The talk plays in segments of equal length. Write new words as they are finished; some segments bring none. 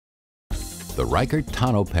The Reichert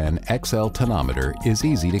Tono-Pen XL tonometer is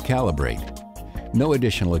easy to calibrate. No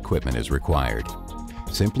additional equipment is required.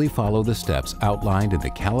 Simply follow the steps outlined in the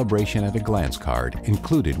calibration at a glance card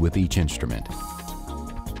included with each instrument.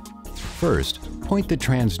 First, point the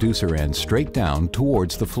transducer end straight down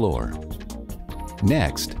towards the floor.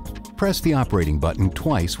 Next, press the operating button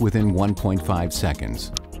twice within 1.5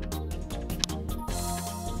 seconds.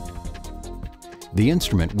 The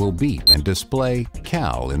instrument will beep and display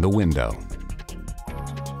Cal in the window.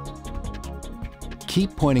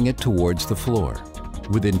 Keep pointing it towards the floor.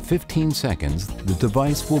 Within 15 seconds, the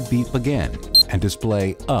device will beep again and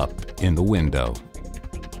display Up in the window.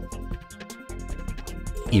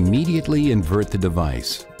 Immediately invert the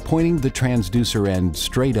device, pointing the transducer end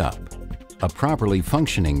straight up. A properly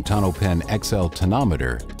functioning Tono-Pen XL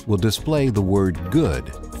tonometer will display the word Good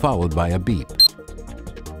followed by a beep.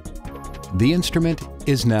 The instrument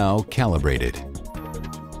is now calibrated.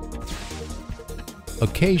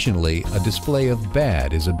 Occasionally, a display of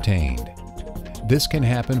Bad is obtained. This can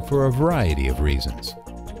happen for a variety of reasons,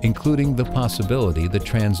 including the possibility the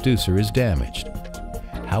transducer is damaged.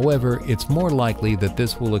 However, it's more likely that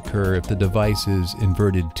this will occur if the device is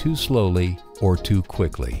inverted too slowly or too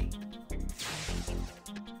quickly.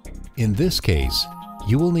 In this case,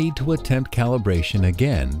 you will need to attempt calibration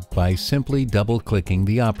again by simply double-clicking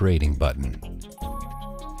the operating button.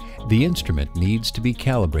 The instrument needs to be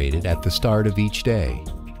calibrated at the start of each day,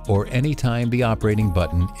 or any time the operating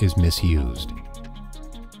button is misused.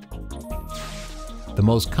 The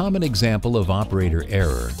most common example of operator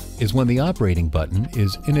error is when the operating button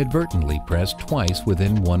is inadvertently pressed twice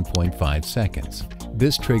within 1.5 seconds.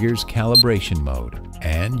 This triggers calibration mode,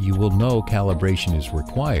 and you will know calibration is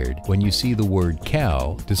required when you see the word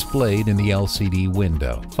Cal displayed in the LCD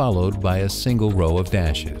window, followed by a single row of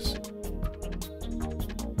dashes.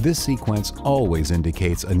 This sequence always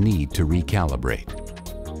indicates a need to recalibrate.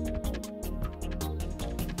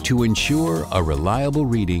 To ensure a reliable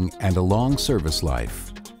reading and a long service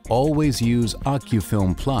life, always use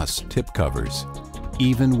OcuFilm Plus tip covers,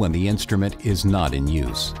 even when the instrument is not in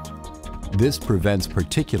use. This prevents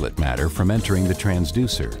particulate matter from entering the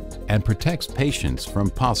transducer and protects patients from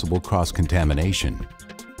possible cross-contamination.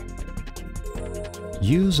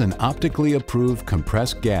 Use an optically approved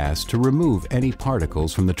compressed gas to remove any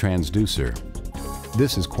particles from the transducer.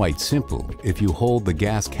 This is quite simple if you hold the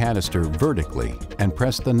gas canister vertically and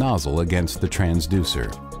press the nozzle against the transducer.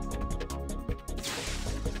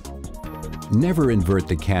 Never invert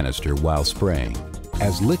the canister while spraying,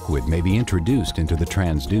 as liquid may be introduced into the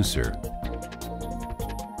transducer.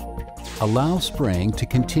 Allow spraying to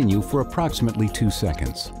continue for approximately 2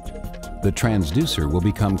 seconds. The transducer will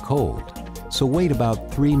become cold, so wait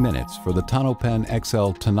about 3 minutes for the Tono-Pen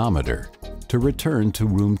XL tonometer to return to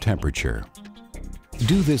room temperature.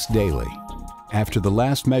 Do this daily, after the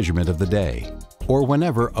last measurement of the day, or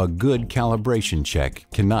whenever a good calibration check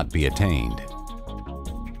cannot be attained.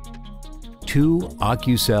 2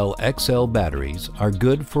 OcuCell XL batteries are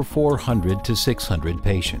good for 400 to 600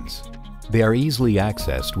 patients. They are easily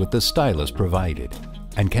accessed with the stylus provided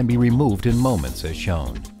and can be removed in moments as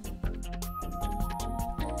shown.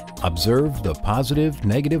 Observe the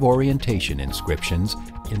positive-negative orientation inscriptions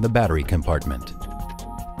in the battery compartment.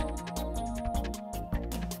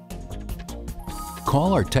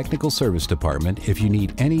 Call our technical service department if you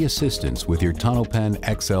need any assistance with your Tono-Pen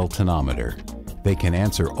XL tonometer. They can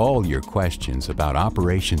answer all your questions about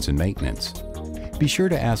operations and maintenance. Be sure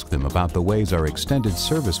to ask them about the ways our extended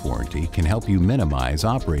service warranty can help you minimize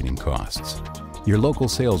operating costs. Your local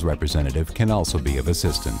sales representative can also be of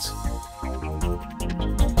assistance.